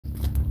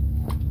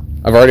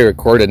I've already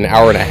recorded an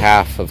hour and a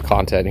half of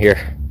content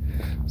here,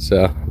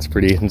 so it's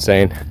pretty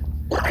insane.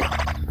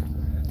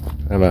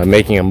 I'm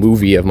making a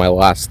movie of my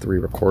last 3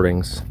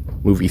 recordings,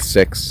 movie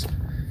 6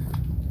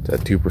 to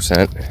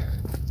 2%.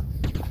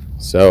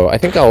 So I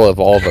think I'll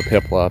evolve a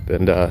Prinplup,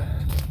 and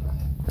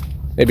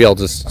maybe I'll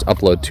just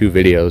upload 2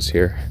 videos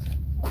here.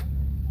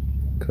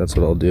 That's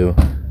what I'll do.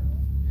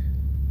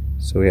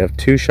 So we have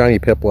 2 shiny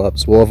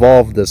Prinplups. We'll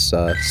evolve this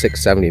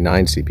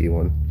 679 CP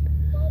one.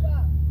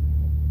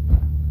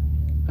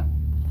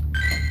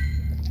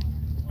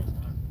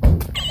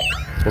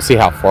 We'll see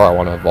how far I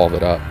want to evolve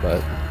it up,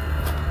 but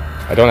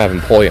I don't have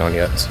Empoleon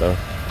yet, so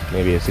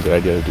maybe it's a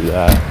good idea to do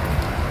that.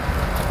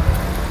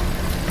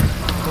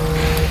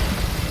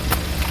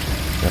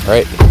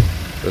 Alright,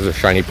 there's a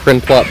shiny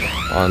Prinplup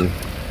on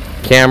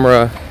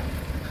camera,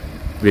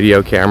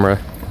 video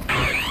camera.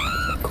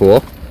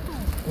 Cool.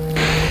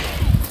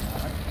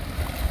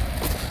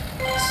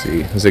 Let's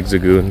see,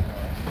 Zigzagoon.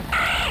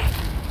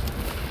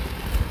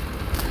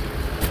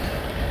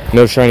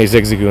 No shiny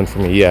Zigzagoon for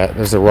me yet.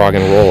 There's a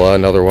Roggenrola,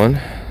 another one.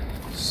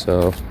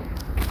 So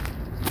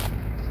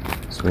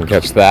we can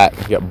catch that.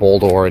 We got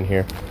Boldore in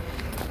here.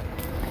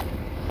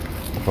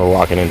 We're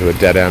walking into a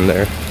dead end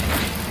there.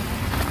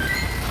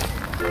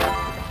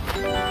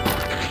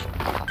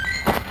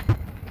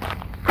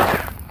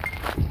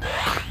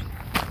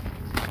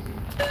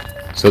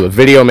 So the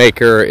video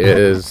maker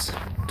is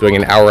doing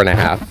an hour and a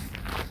half,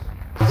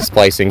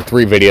 splicing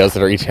 3 videos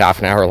that are each half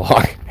an hour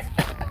long.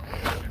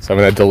 So I'm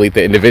going to delete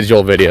the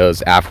individual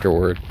videos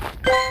afterward,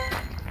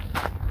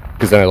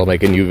 because then it'll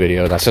make a new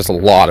video. That's just a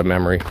lot of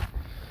memory,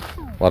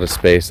 a lot of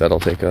space that'll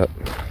take up.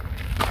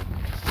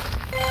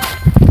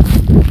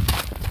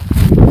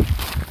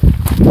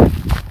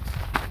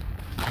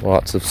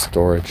 Lots of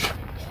storage.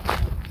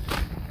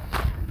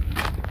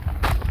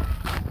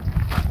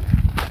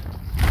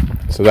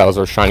 So that was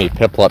our shiny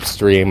Prinplup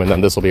stream, and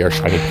then this will be our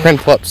shiny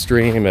Prinplup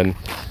stream, and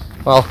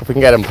well, if we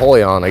can get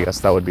Empoleon, I guess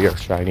that would be our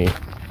shiny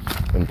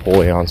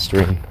Empoleon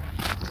stream.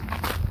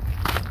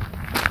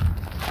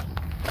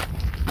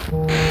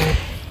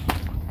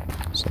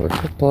 So the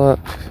Prinplup.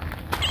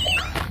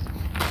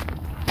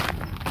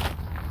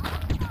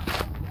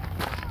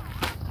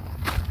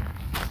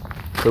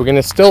 So we're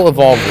gonna still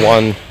evolve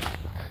one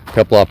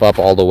Prinplup up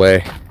all the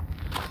way.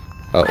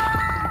 Oh,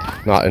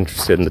 not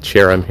interested in the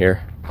Cherim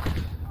here.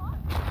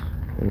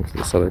 Into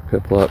this other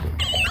Prinplup.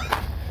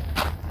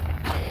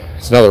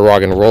 It's another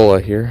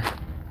Roggenrola here.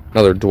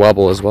 Another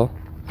Dwebble as well.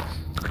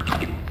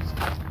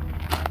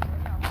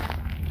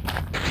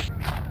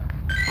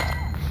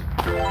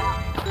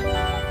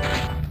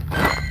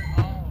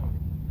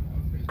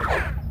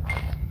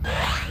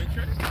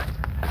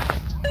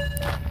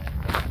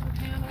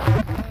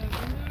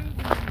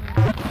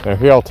 Now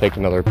here I'll take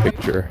another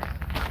picture.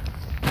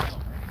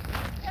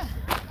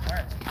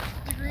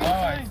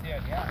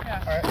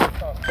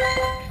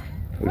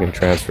 We can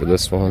transfer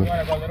this one.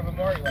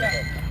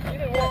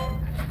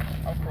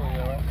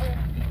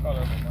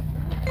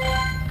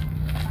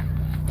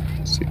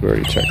 Let's see, we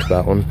already checked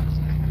that one.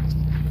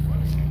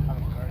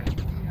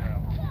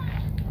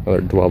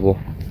 Another Dwebble.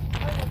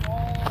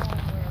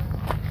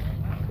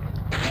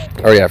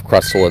 I already have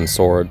Crustle and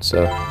Sword,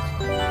 so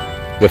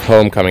with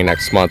Home coming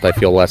next month, I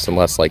feel less and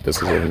less like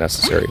this is even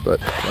necessary, but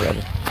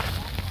whatever.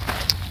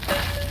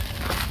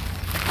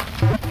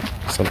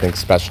 Something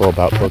special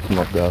about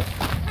Pokemon Go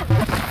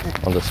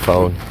on this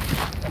phone.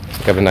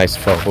 I have a nice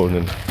phone,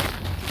 and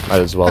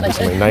might as well do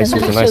something nice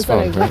with a nice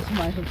phone, right?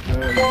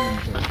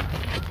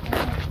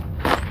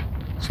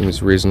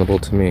 Seems reasonable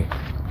to me.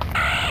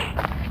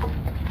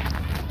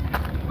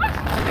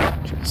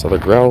 Check this other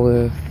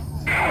Growlithe.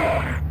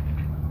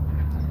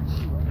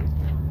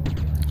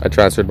 I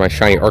transferred my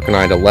shiny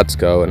Arcanine to Let's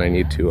Go, and I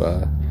need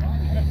to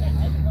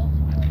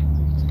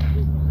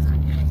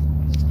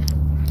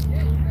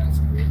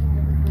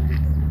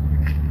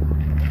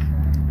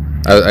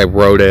I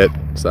rode it,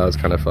 so that was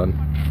kind of fun.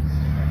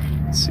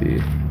 Let's see.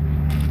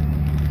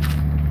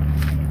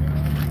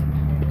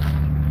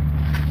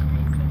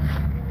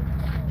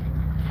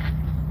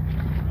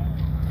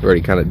 We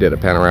already kind of did a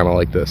panorama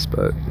like this,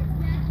 but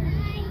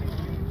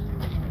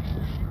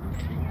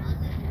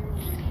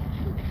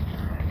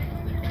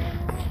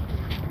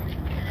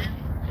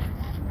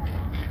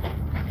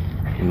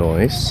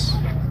nice.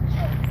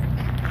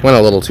 Went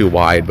a little too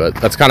wide, but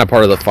that's kind of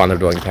part of the fun of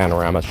doing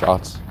panorama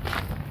shots.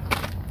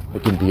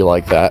 It can be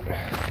like that.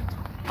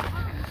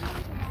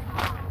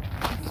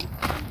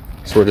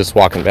 So we're just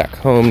walking back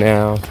home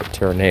now to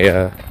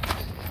Terranea.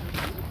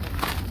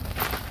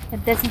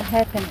 It doesn't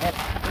happen at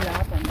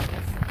 11.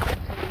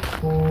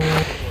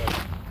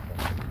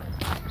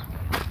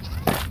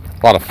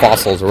 A lot of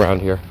fossils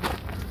around here.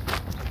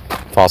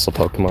 Fossil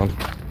Pokemon.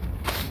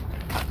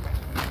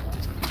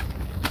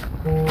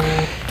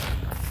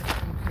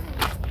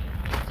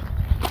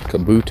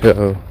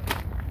 Kabuto.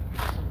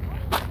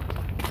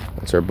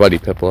 That's our buddy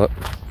Prinplup.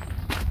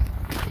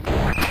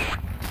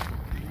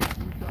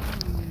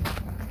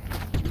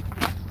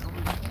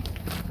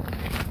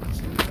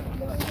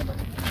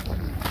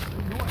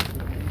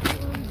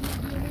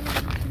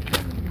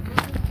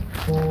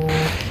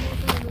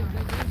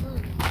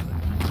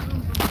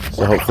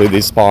 So hopefully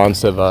these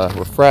spawns have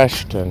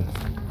refreshed and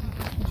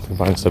we can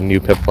find some new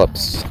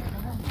Piplups.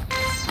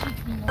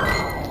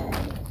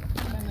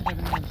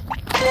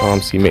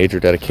 See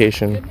major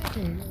dedication.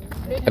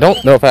 I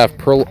don't know if I have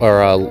Pearl or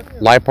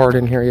Lipard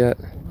in here yet,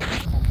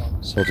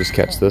 so I'll just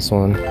catch this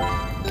one.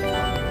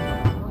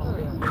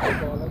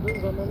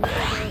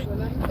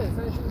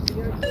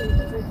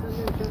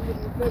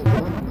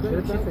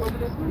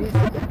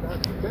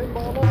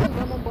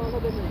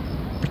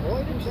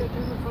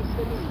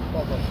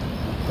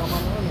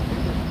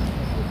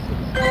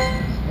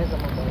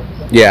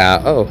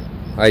 Yeah, oh,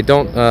 I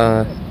don't,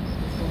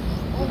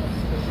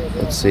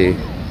 let's see.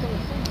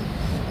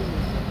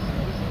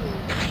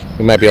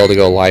 We might be able to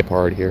go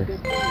Lipard here,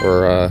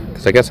 or,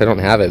 because I guess I don't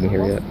have it in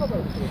here yet.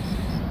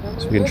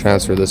 So we can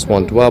transfer this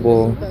one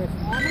Dwebble,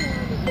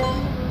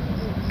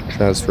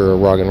 transfer a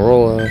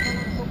Roggenrola,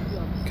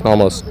 can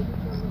almost,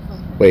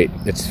 wait,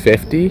 it's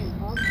 50?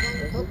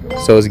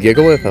 So is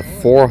Gigalith a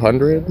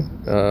 400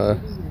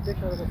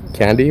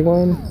 candy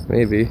one?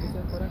 Maybe.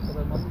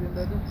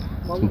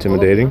 It's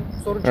intimidating.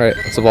 Alright,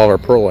 let's evolve our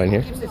Purloin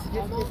here.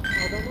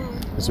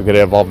 Guess we could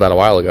have evolved that a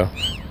while ago.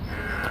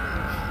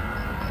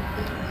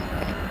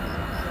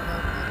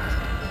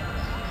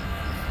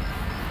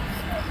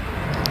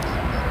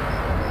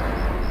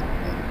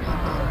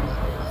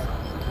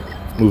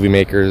 Movie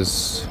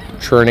Maker's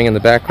churning in the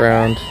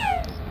background.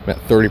 I'm at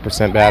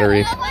 30%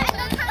 battery.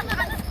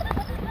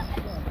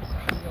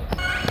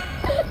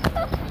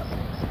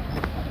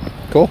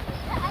 Cool.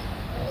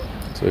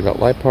 So we got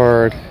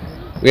Lipard.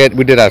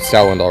 We did have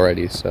Saland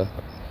already, so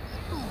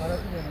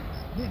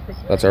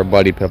that's our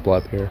buddy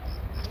Piplup here.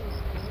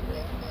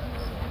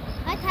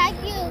 I tag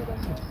you.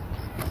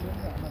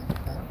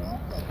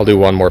 I'll do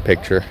one more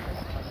picture.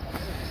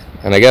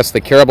 And I guess the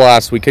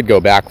Carablast, we could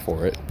go back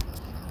for it.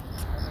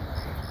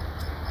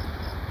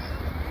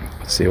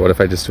 Let's see, what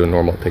if I just do a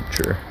normal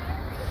picture?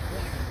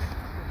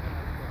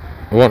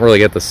 I won't really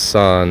get the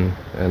sun,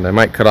 and I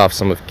might cut off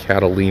some of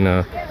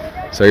Catalina.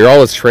 So you're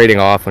always trading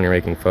off when you're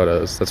making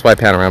photos. That's why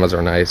panoramas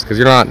are nice, because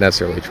you're not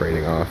necessarily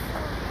trading off.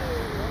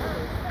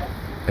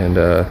 And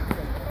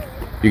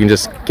you can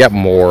just get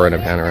more in a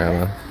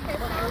panorama.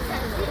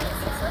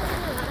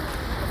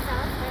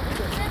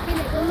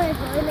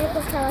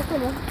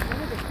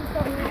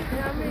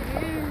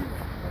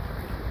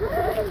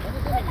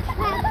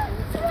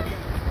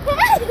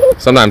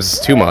 Sometimes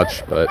it's too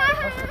much, but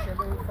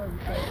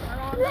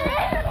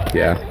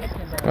yeah.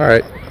 All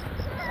right.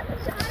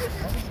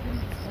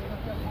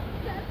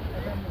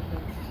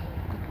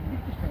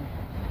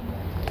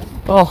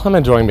 Well, I'm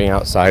enjoying being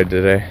outside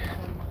today.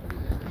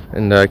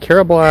 And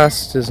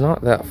Carablast is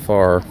not that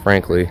far,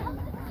 frankly.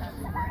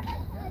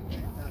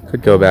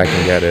 Could go back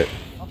and get it.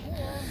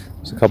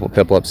 There's a couple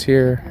Piplups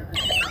here.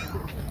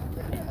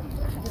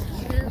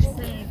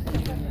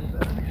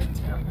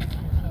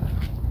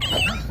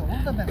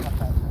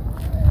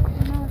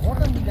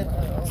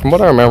 From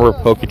what I remember,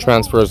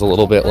 Poketransfer is a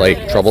little bit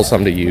like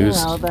troublesome to use.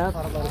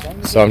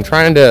 So I'm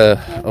trying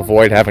to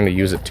avoid having to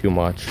use it too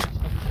much.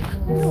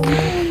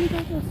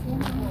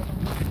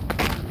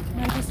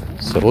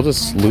 So we'll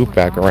just loop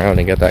back around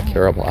and get that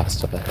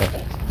Carablast up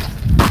ahead.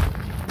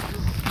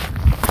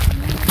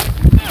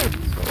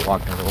 So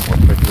walk in a little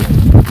more quickly.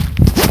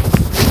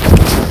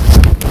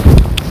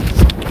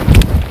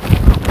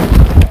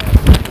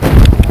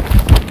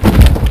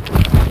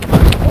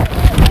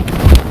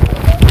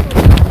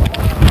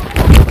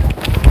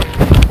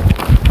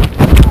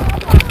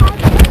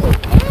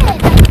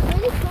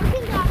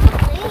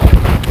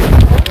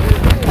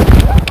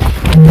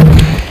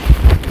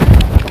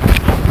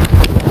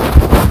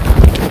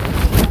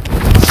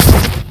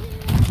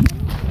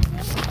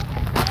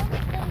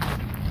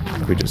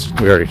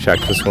 We already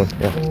checked this one,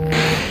 yeah.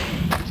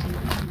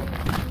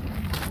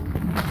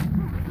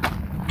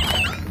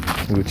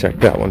 We checked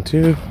that one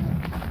too.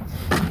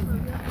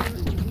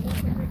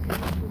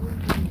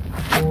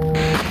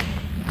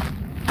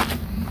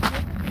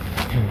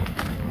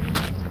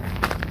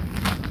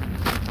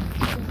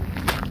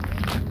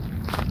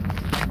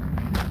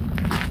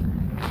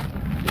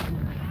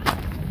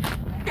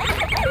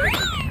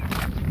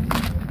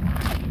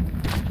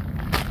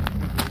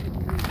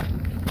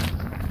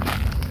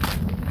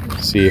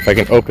 See if I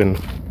can open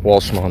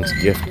Walshmon's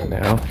gift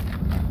now.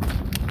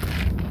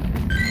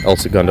 El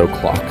Segundo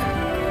Clock.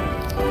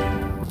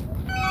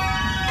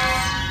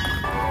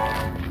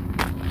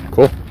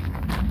 Cool.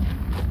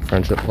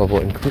 Friendship level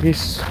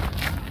increase.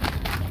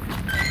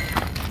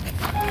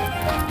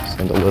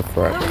 Send to live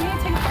forever.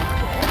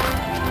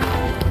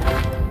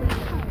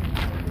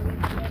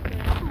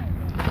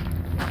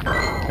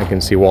 I can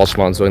see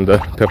Walshmon's doing the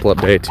Piplup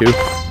day too.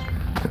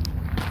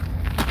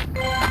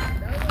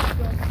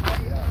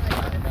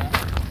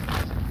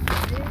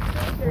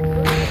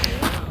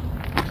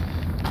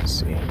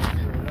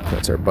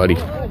 That's our buddy.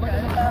 He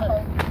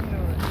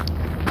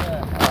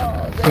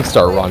can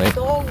start running.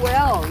 So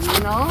well, you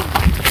know.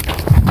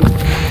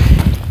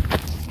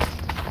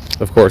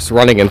 Of course,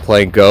 running and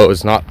playing Go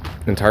is not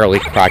entirely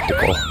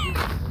practical.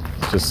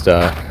 It's just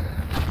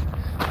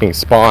being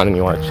spawned and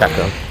you want to check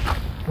them.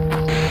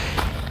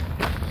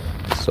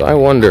 So I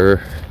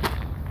wonder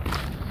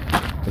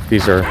if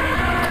these are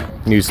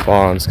new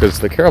spawns, because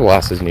the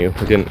Carablast is new.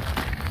 We didn't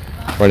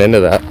run into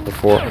that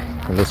before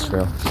on this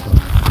trail. So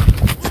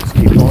let's just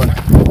keep going.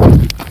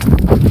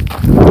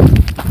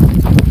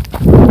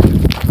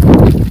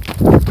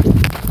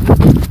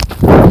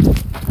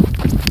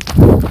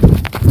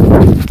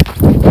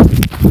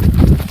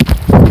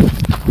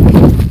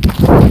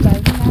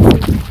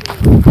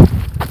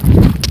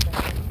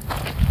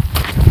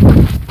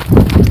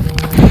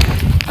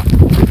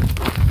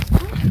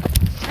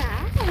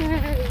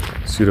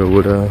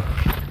 Pseudo-wood.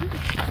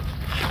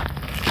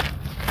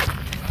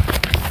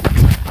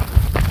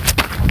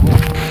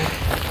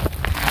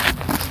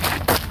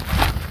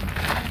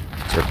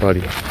 It's our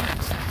buddy.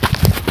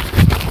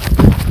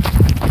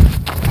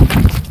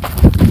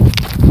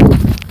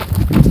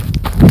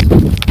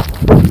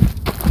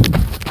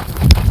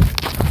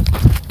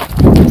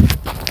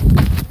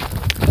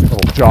 Little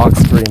jog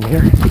stream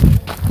here.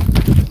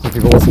 So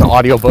people listen to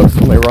audiobooks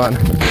when they run.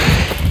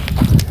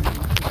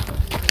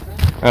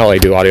 I only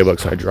do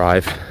audiobooks when I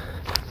drive,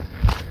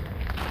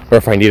 or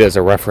if I need it as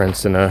a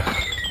reference in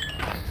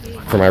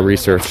for my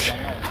research.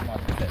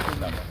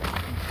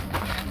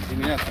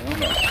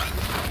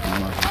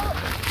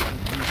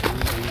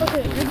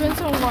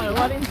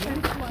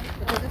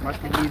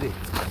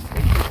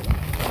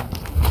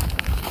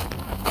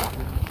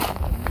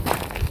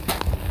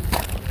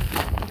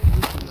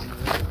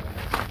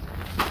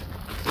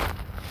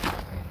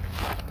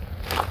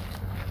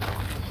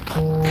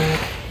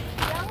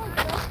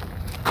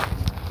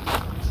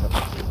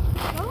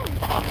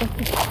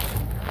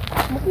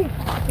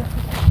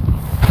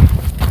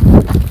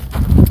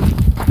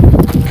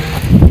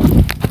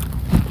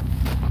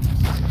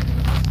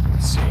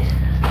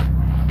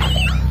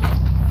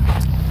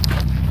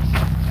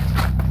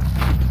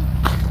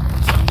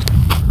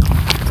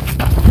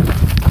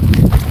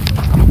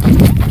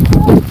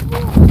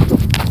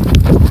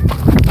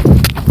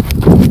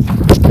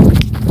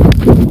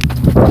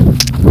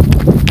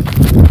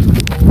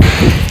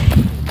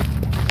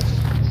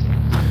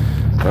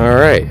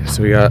 Alright,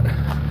 so we got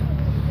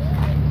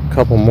a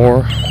couple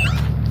more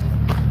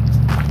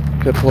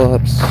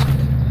Prinplups.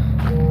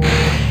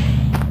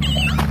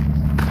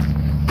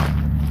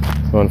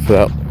 Going for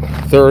that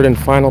third and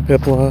final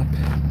Prinplup.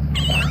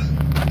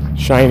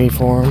 Shiny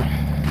form.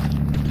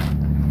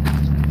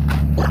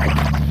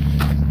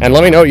 And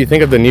let me know what you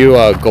think of the new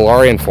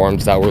Galarian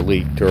forms that were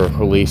leaked or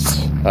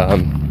released.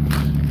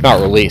 Not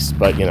released,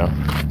 but you know,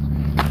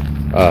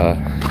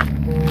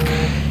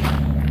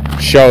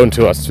 shown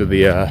to us through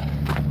the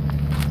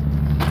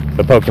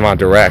Pokemon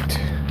Direct.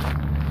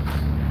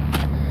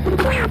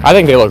 I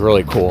think they look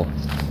really cool.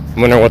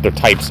 I'm wondering what their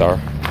types are.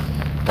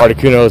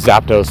 Articuno,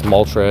 Zapdos,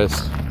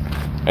 Moltres,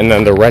 and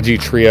then the Reggie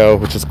Trio,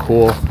 which is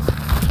cool.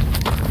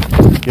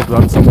 Give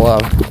them some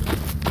love.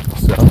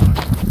 So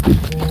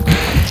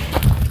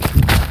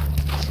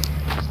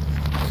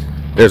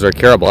there's our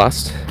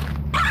Carablast.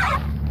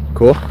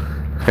 Cool.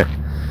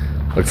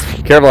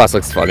 Carablast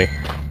looks funny.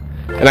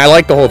 And I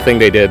like the whole thing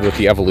they did with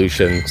the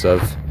evolutions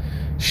of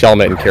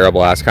Shelmet and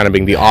Carablast kind of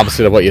being the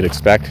opposite of what you'd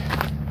expect,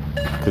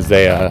 because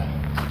they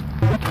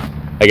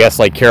I guess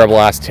like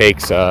Carablast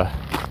takes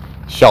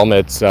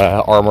Shelmet's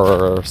armor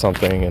or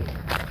something, and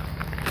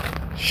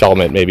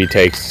Shelmet maybe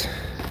takes,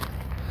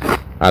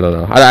 I don't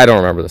know, I don't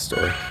remember the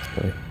story,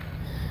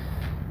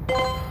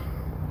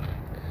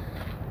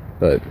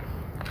 but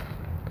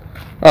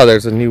oh,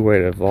 there's a new way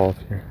to evolve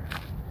here.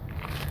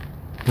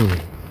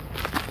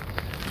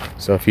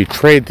 So if you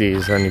trade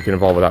these, then you can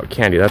evolve without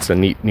candy. That's a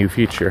neat new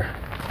feature.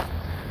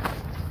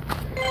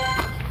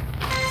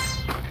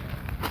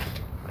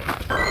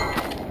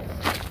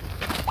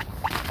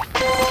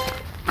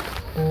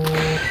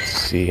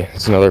 See,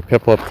 there's another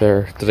Prinplup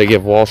there. Did I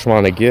give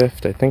Walshmon a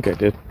gift? I think I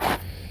did.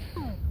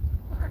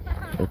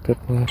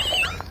 Prinplup.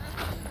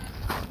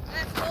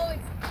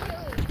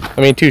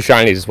 I mean, 2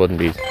 shinies wouldn't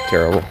be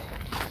terrible.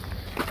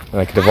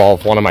 And I could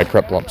evolve one of my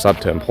Prinplups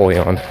up to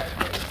Empoleon.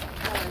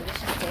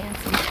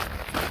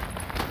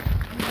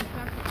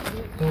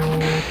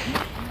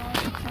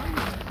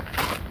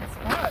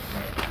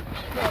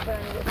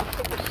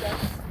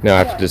 Now I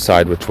have to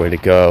decide which way to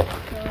go.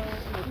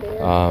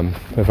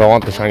 If I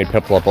want the shiny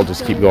Prinplup, I'll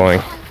just keep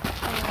going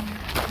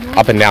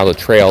up and down the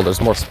trail.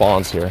 There's more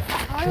spawns here.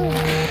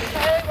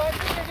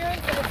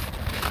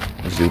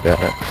 Let's do that.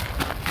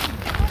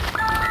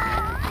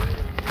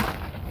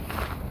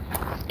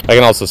 I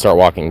can also start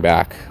walking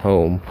back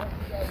home.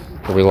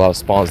 There'll be a lot of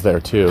spawns there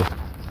too.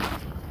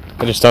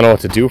 I just don't know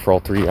what to do for all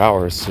 3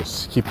 hours.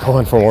 Just keep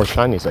going for more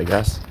shinies, I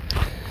guess.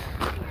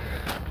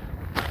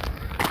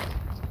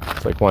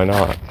 It's like, why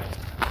not?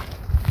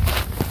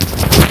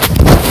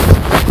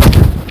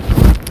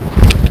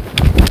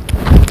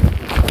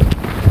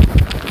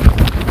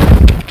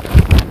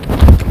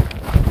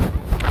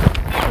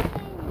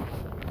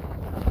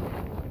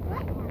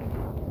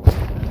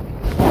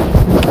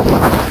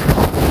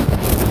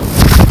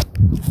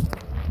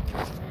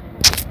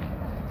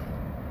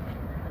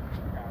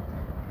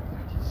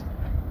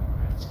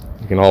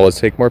 You can always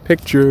take more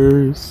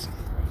pictures.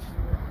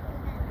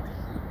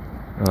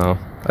 Oh,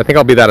 I think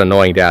I'll be that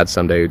annoying dad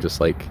someday who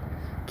just like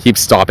keeps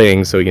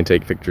stopping so he can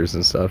take pictures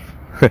and stuff.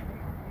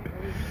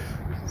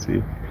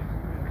 See.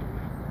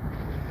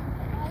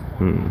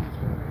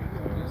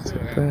 Let's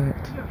get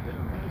that.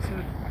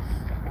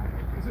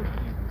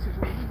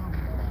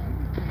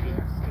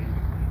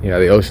 Yeah,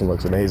 the ocean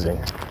looks amazing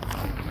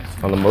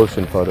on the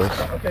motion photos.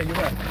 Okay, you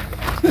went.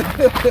 So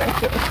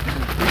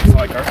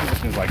like our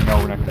position is like, no,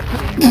 we're not going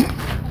to.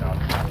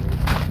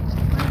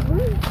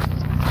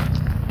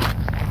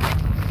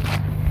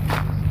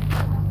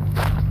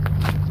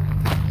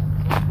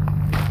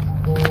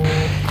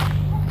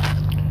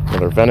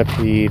 Another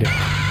venipede.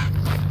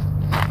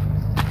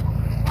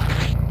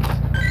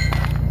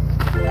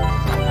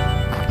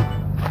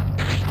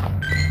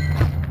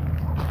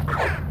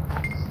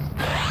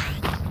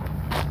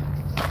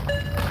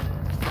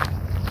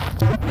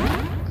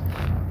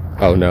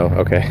 Oh no,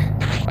 okay.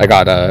 I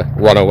got a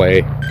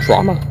runaway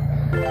trauma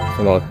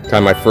from the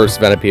time my first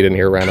venipede in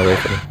here ran away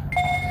from me.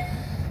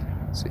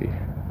 Let's see.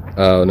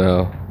 Oh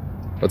no.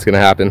 What's gonna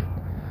happen?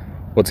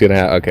 What's gonna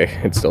happen?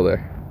 Okay, it's still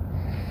there.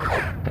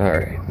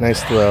 Alright,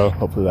 nice throw.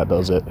 Hopefully that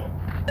does it.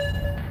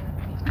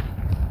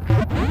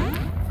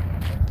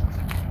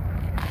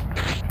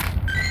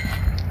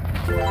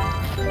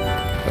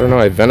 I don't know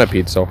why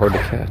venipede's so hard to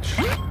catch.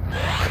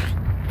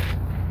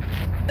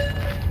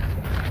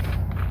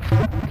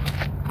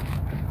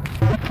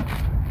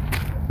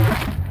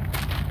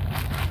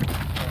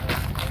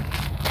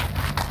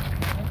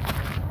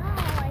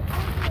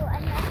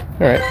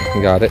 Alright,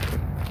 got it.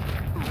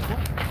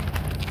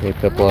 Okay,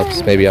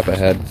 Prinplups, maybe up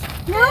ahead.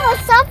 No,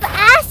 stop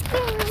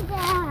asking me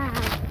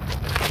that.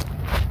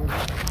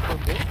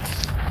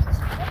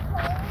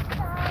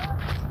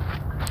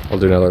 I'll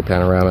do another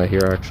panorama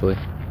here, actually.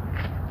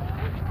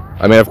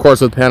 I mean, of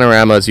course, with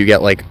panoramas, you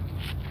get, like,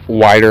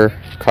 wider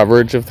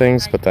coverage of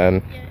things, but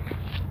then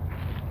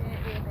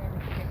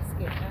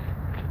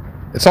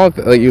it's not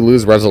like you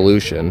lose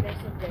resolution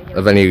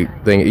of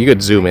anything. You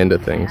could zoom into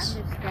things.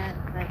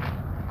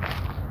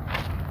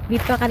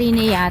 Because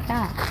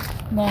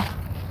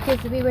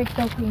we were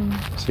talking.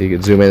 So you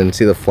could zoom in and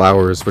see the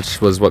flowers,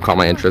 which was what caught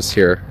my interest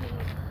here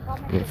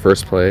in the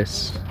first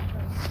place.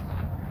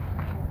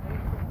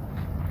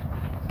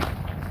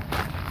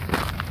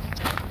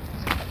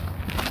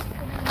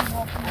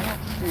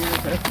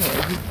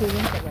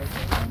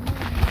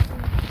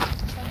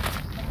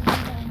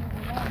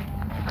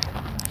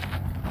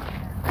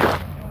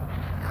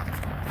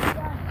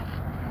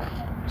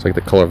 It's like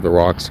the color of the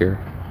rocks here.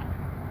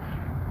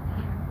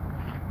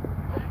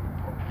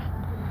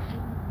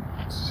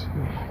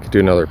 Do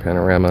another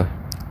panorama,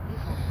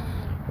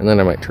 and then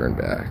I might turn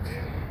back,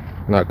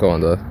 not go on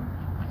the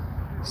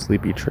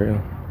sleepy trail.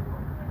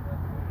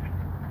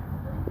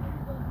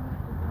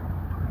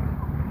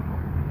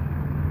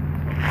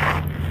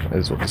 I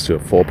just want to do a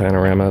full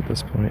panorama at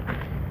this point.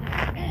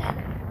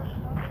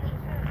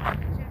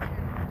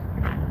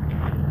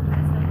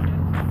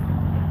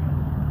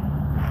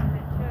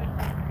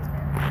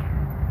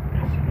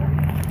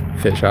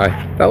 Fish eye.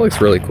 That looks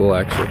really cool,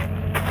 actually.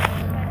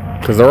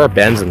 Because there are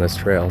bends in this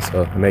trail,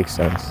 so it makes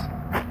sense.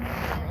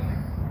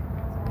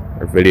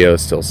 Our video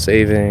is still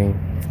saving.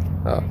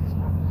 Oh.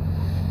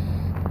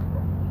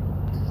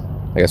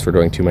 I guess we're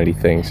doing too many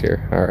things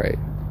here. Alright.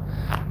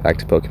 Back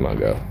to Pokemon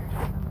Go.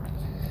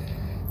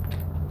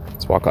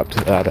 Let's walk up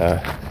to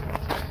that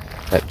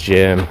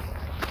gym.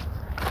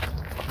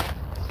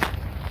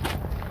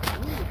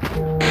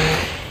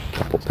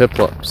 Couple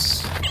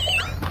Prinplups.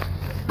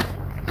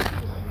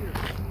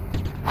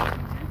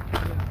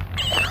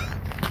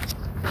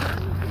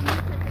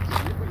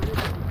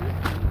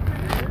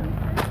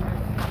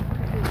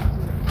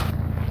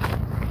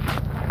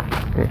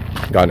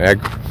 Got an egg.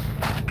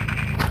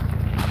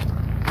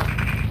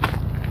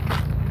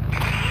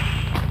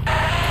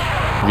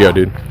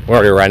 Geodude. We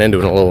already ran into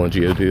a little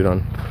Geodude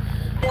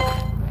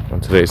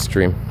on today's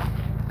stream.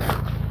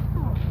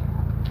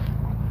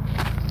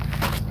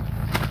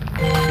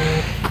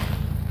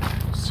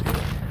 Let's see.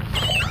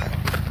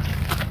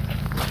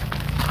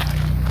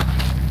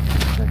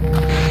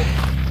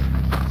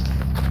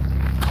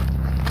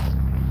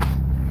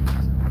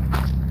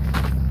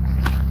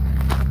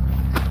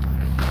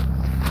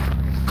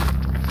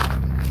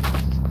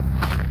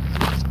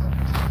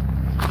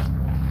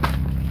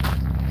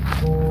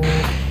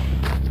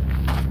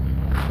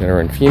 Male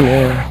and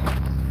female.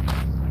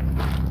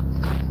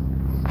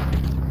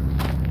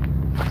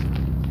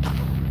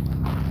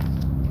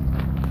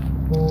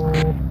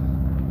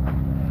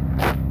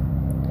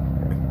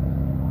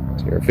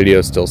 So your video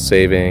is still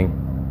saving.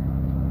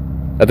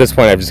 At this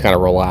point, I've just kind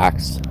of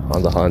relaxed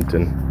on the hunt,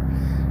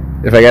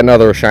 and if I get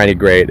another shiny,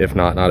 great. If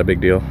not, not a big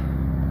deal.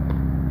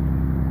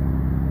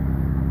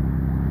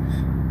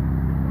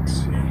 Let's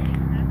see.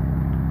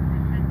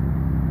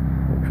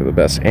 Look for the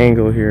best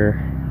angle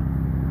here.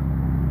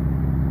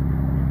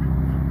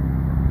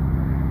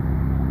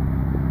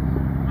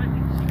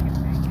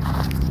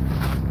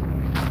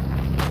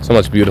 So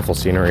much beautiful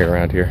scenery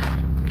around here.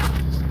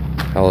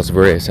 Palos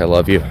Verdes, I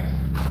love you.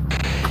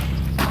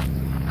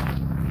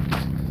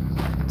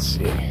 Let's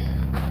see.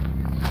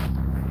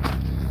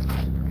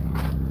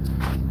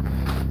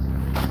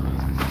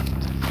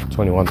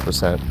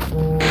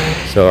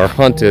 21%. So our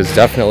hunt is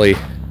definitely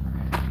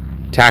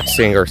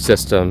taxing our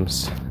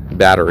system's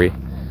battery.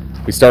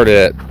 We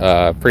started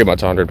at pretty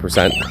much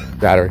 100%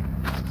 battery.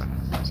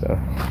 So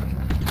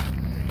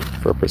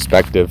for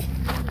perspective.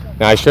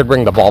 Now I should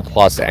bring the Ball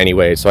Plus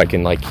anyway, so I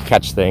can like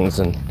catch things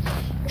and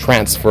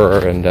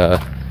transfer and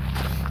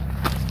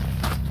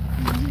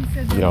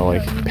you know,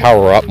 like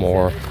power up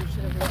more.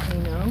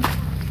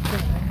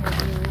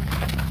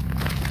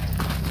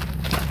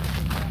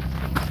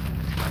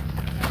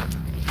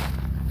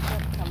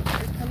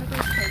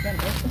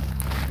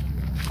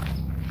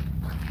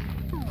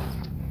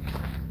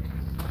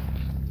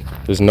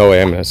 There's no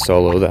way I'm gonna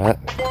solo that.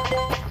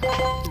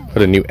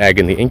 Put a new egg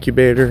in the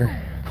incubator.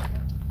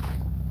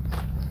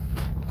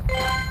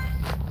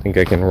 I think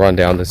I can run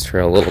down this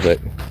trail a little bit.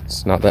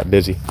 It's not that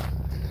busy.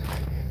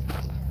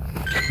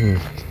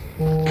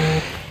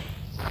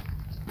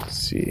 Let's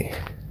see.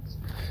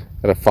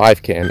 Got a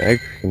 5 cam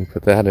egg. We can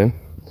put that in.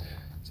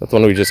 Is that the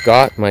one we just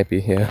got? Might be,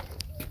 yeah.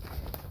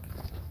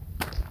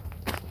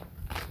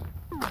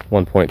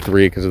 1.3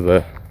 because of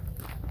the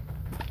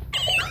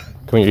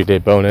community day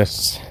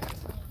bonus.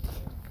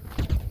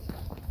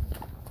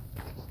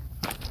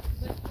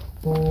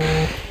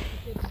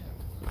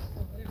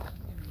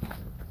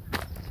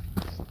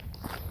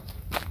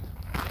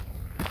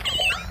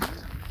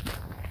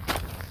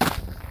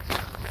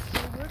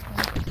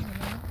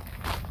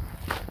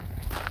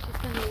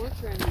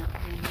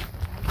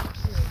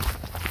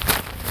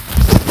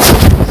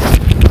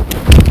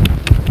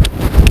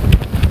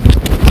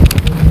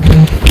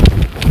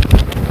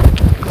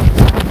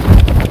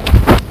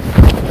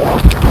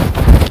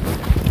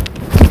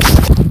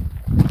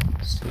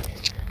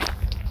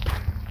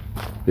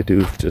 The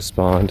doof just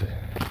spawned.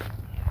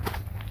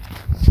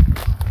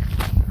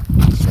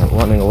 Start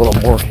running a little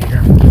more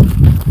here.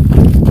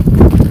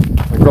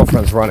 My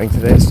girlfriend's running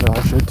today, so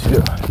I should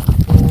too.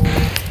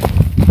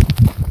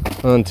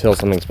 Until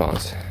something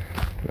spawns.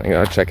 I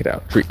gotta check it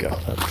out. Trico.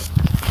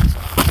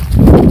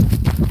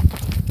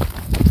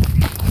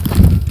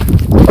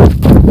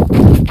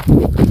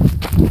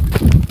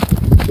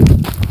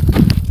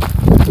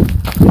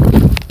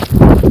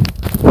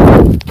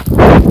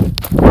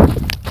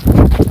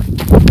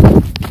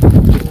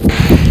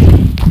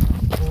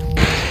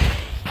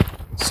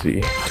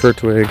 See,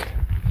 turtwig.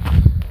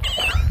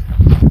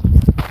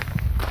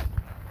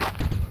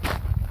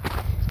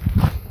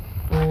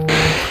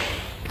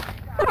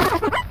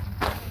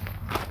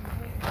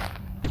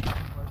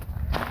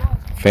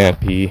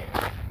 Fanpy,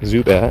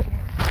 Zubat.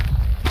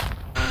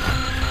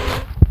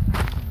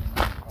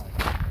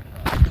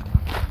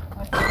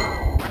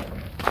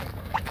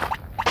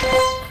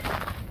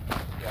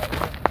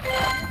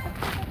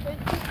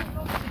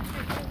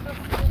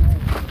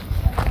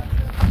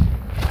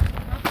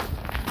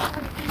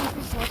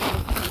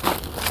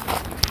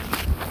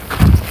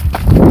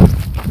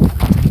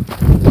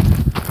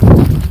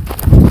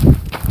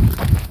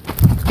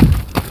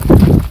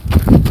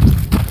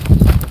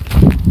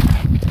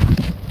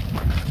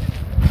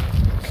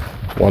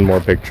 One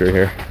more picture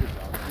here.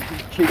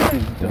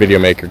 The video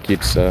maker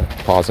keeps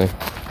pausing.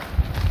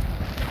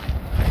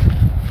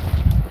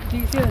 Do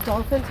you see the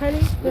dolphins,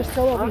 honey? They're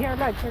still over here.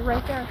 Look, they're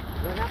right there.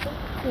 What happened?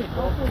 The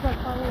dolphins are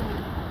following me.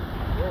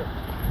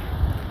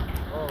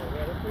 Oh,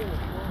 yeah, they're pretty much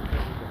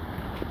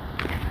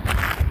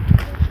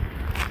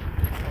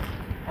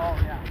Oh,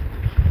 yeah.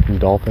 Some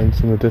dolphins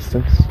in the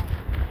distance.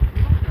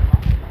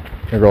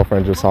 My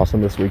girlfriend just saw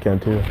some this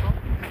weekend too.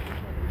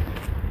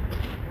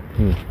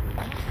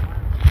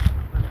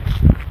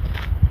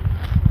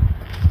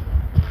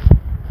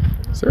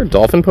 Is there a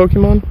dolphin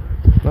Pokemon?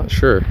 Not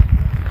sure.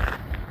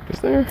 Is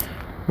there?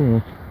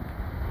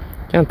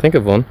 Can't think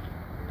of one.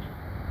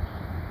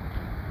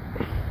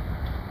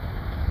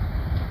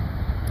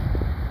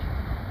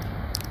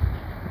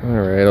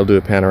 Alright, I'll do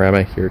a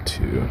panorama here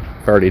too.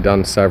 I've already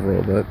done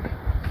several, but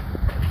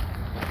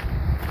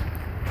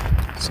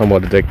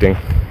somewhat addicting.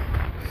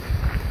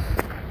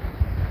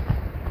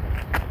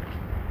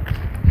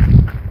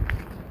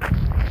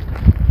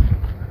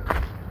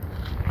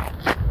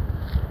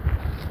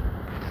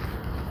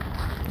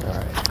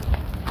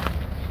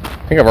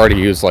 I think I've already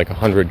used like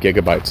 100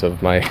 gigabytes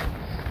of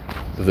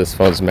this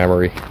phone's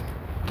memory.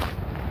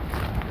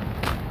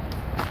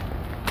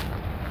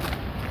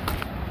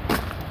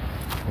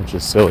 Which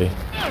is silly.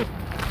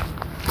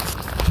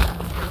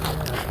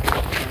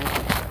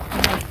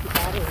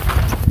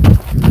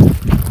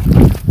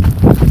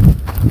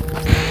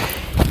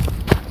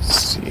 Let's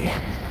see.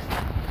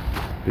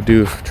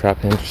 Bidoof, Trap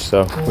Hinge,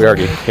 so we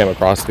already came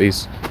across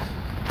these.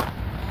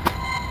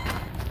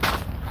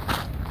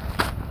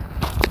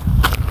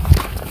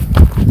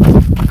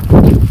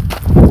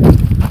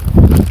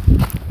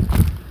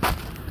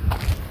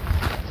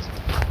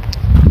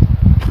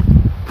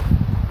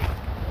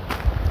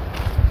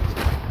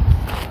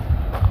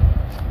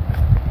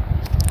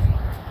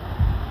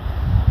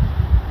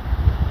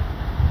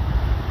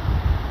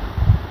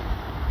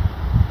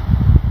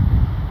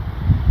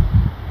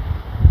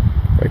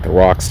 Like the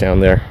rocks down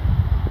there.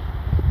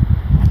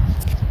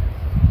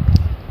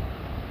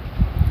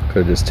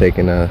 Could have just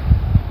taken a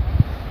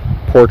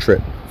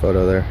portrait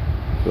photo there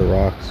for the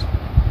rocks.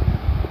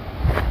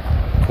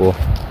 Cool.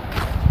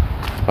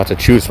 I'll have to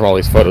choose from all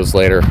these photos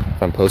later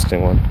if I'm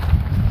posting one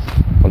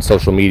on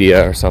social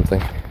media or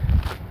something.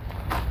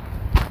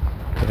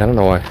 I don't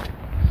know why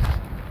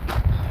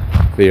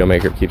Video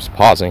Maker keeps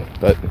pausing,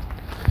 but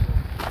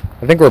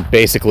I think we're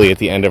basically at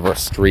the end of our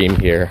stream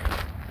here.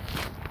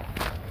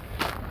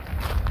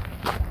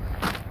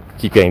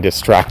 Keep getting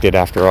distracted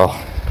after all.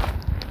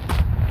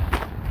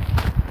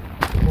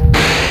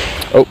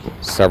 Oh,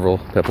 several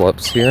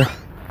Piplups here.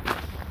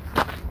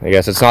 I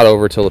guess it's not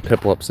over till the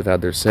Piplups have had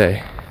their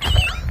say.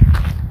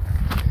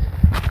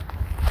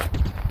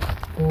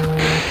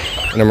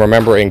 And I'm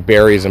remembering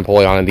Barry's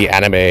Empoleon in the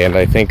anime, and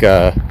I think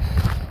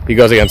he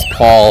goes against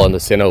Paul in the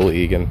Sinnoh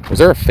League. And was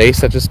there a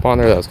face that just spawned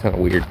there? That was kind of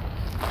weird.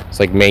 It's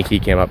like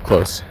Mankey came up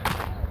close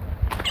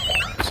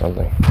or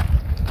something.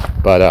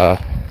 But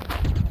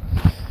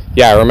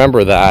yeah, I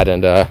remember that,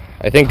 and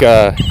I think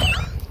it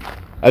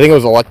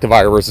was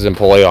Electivire versus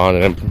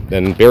Empoleon,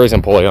 and Barry's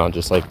Empoleon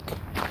just like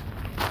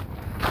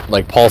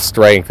Paul's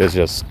strength is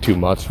just too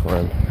much for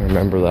him. I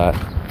remember that.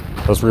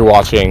 I was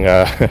rewatching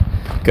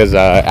because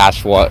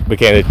Ash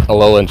became a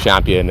Alolan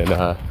champion in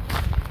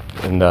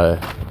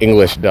the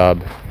English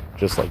dub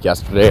just like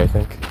yesterday, I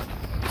think.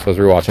 So I was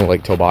rewatching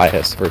like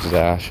Tobias versus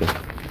Ash. And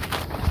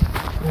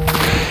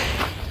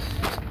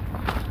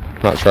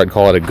I'm not sure I'd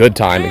call it a good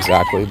time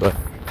exactly, but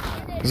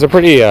it was a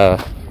pretty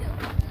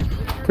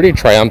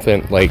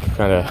triumphant like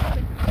kind of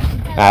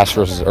Ash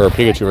versus or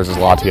Pikachu versus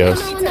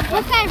Latios. In the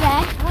book I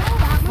read.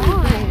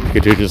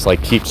 Pikachu just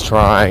like keeps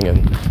trying,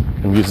 and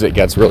the music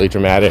gets really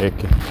dramatic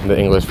in the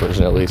English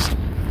version at least.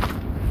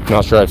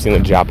 Not sure I've seen the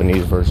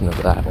Japanese version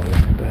of that one,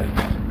 but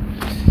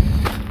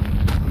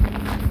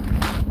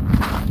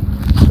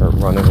start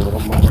running a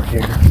little more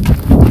here.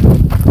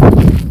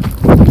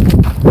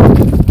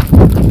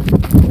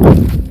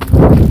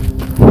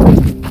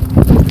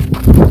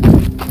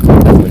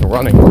 I've been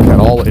running at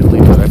all lately,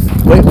 but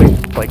lately,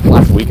 like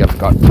last week, I've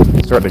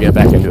started to get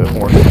back into it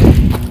more.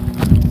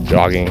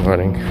 Jogging,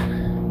 running.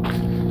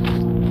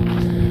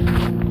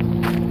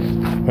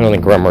 I don't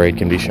think Grummarade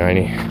can be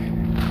shiny.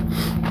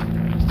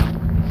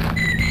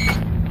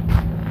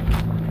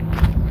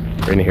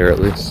 In here at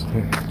least.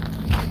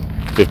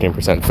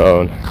 15%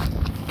 phone.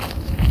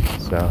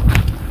 So.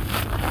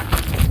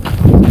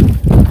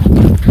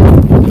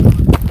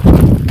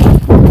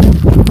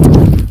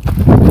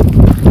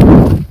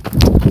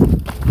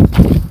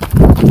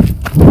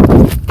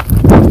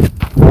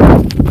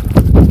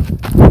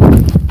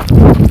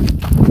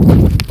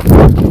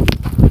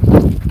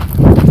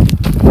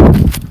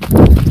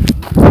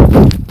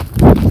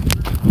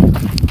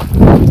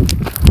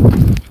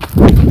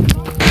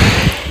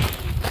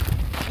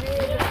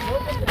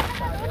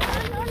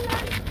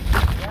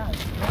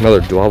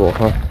 Another Dwobble,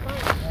 huh?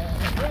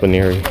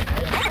 Baneri.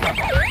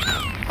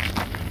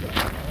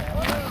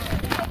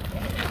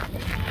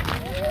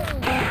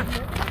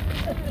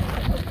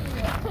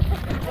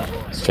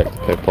 Let's check the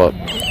Piplup.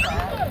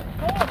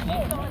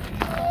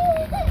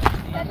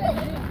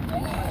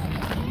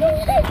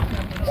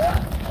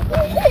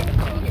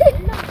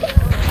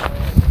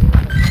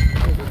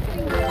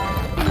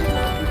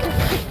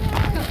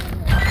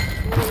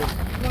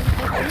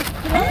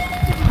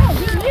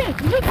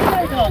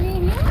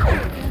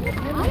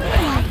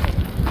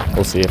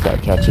 We'll see if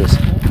that catches.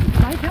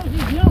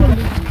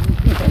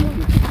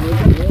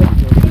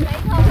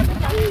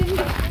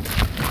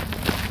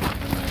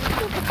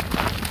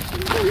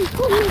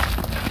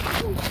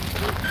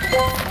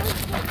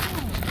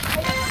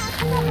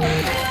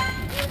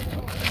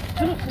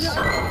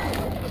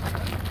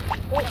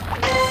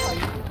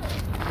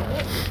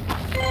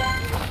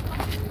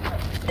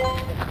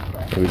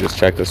 Maybe just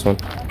check this one.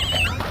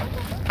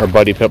 Our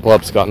buddy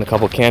Piplup's gotten a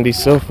couple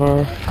candies so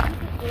far.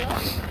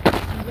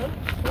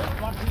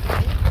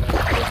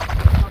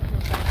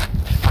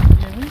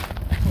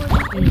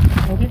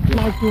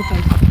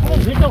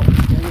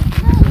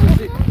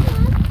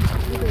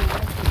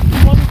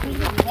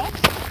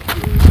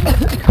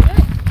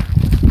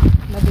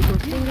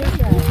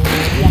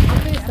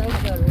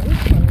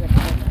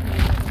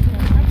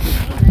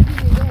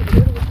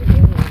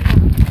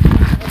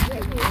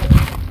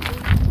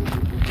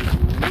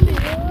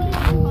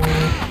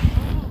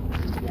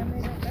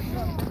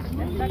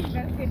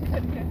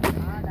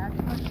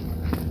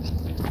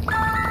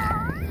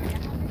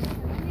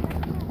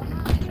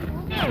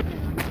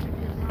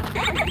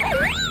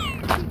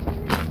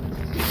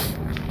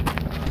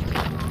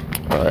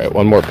 Alright,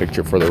 one more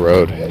picture for the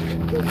road.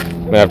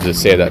 I'm gonna have to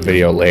save that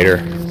video later.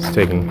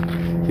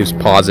 He's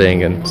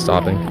pausing and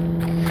stopping.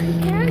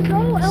 Can't go.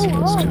 Let's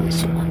do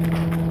this.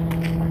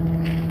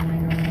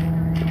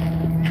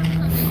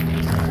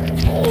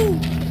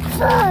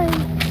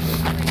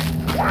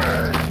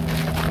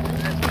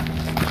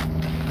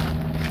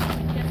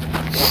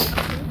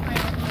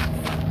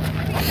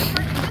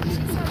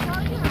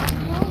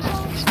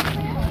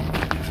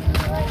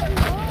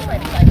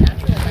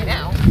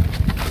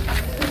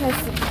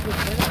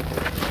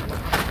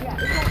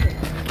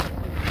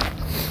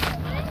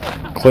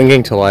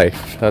 Clinging to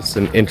Life. That's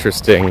an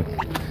interesting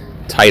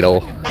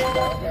title.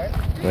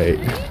 Wait.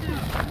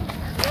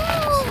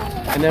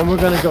 And then we're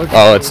gonna go.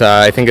 Oh, it's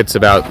I think it's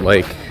about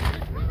like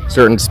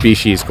certain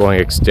species going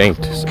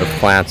extinct of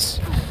plants,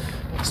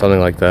 something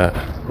like that.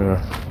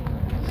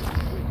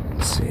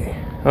 Let's see.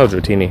 Oh,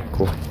 Dratini,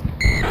 cool.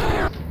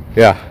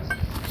 Yeah.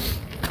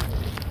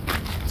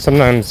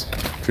 Sometimes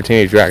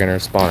Dratini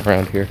dragoners spawn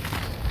around here.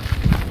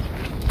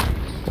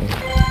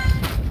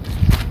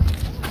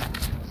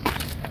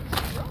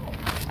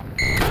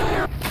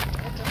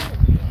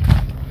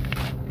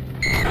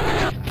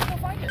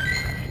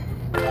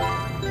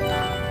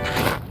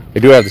 I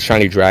do have the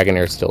shiny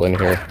Dragonair still in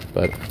here,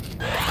 but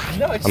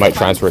I might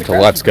transfer it to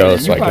Let's Go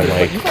so I can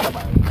like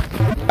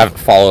have it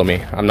follow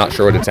me. I'm not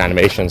sure what its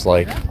animation's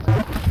like.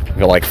 If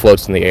it like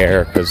floats in the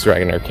air, because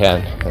Dragonair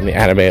can, in the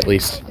anime at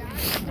least.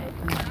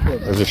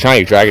 There's a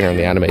shiny Dragonair in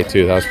the anime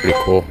too, that was pretty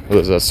cool. It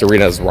was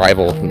Serena's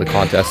rival in the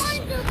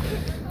contest.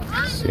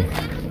 Let's see.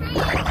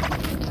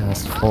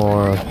 Last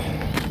form.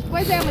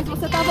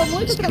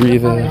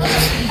 Grievous.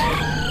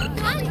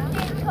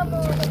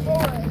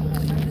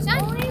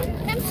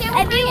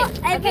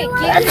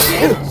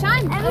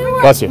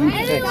 Bless you.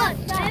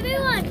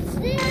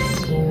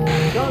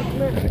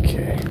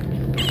 Okay.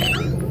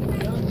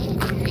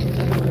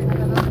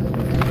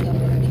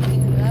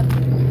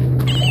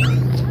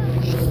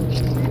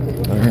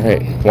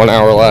 Alright, 1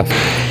 hour left.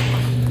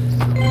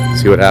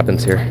 Let's see what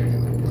happens here.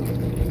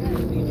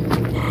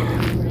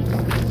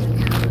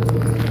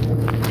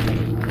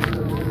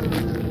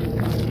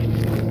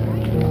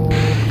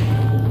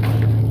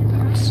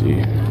 Let's see.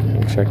 Let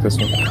me check this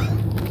one.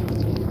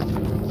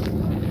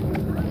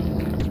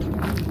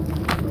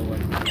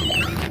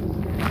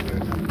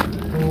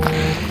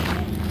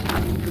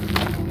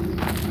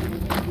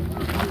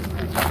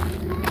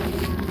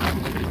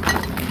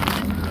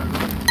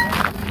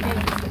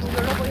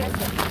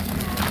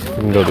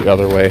 We can go the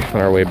other way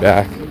on our way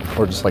back,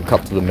 or just like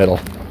cut to the middle.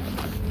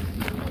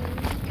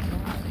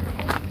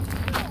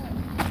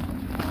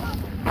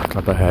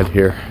 Up ahead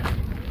here.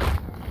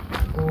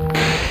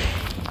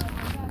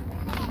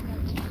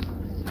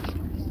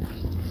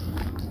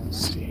 Let's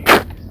see.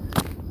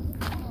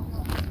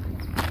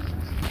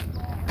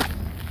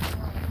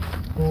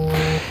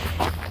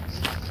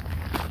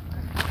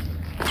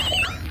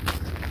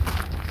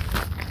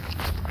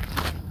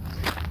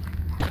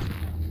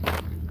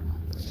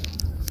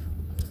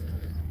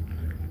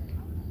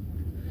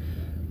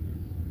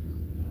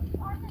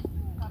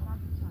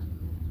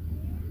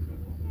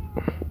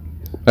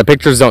 My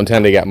pictures don't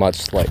tend to get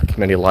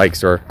many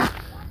likes, or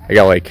I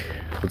got like,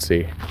 let's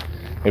see,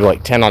 maybe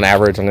like 10 on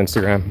average on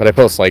Instagram, but I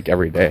post like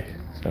every day.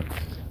 So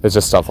it's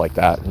just stuff like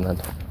that, and then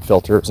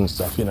filters and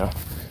stuff, you know.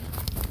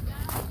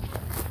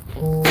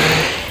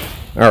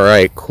 All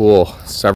right, cool.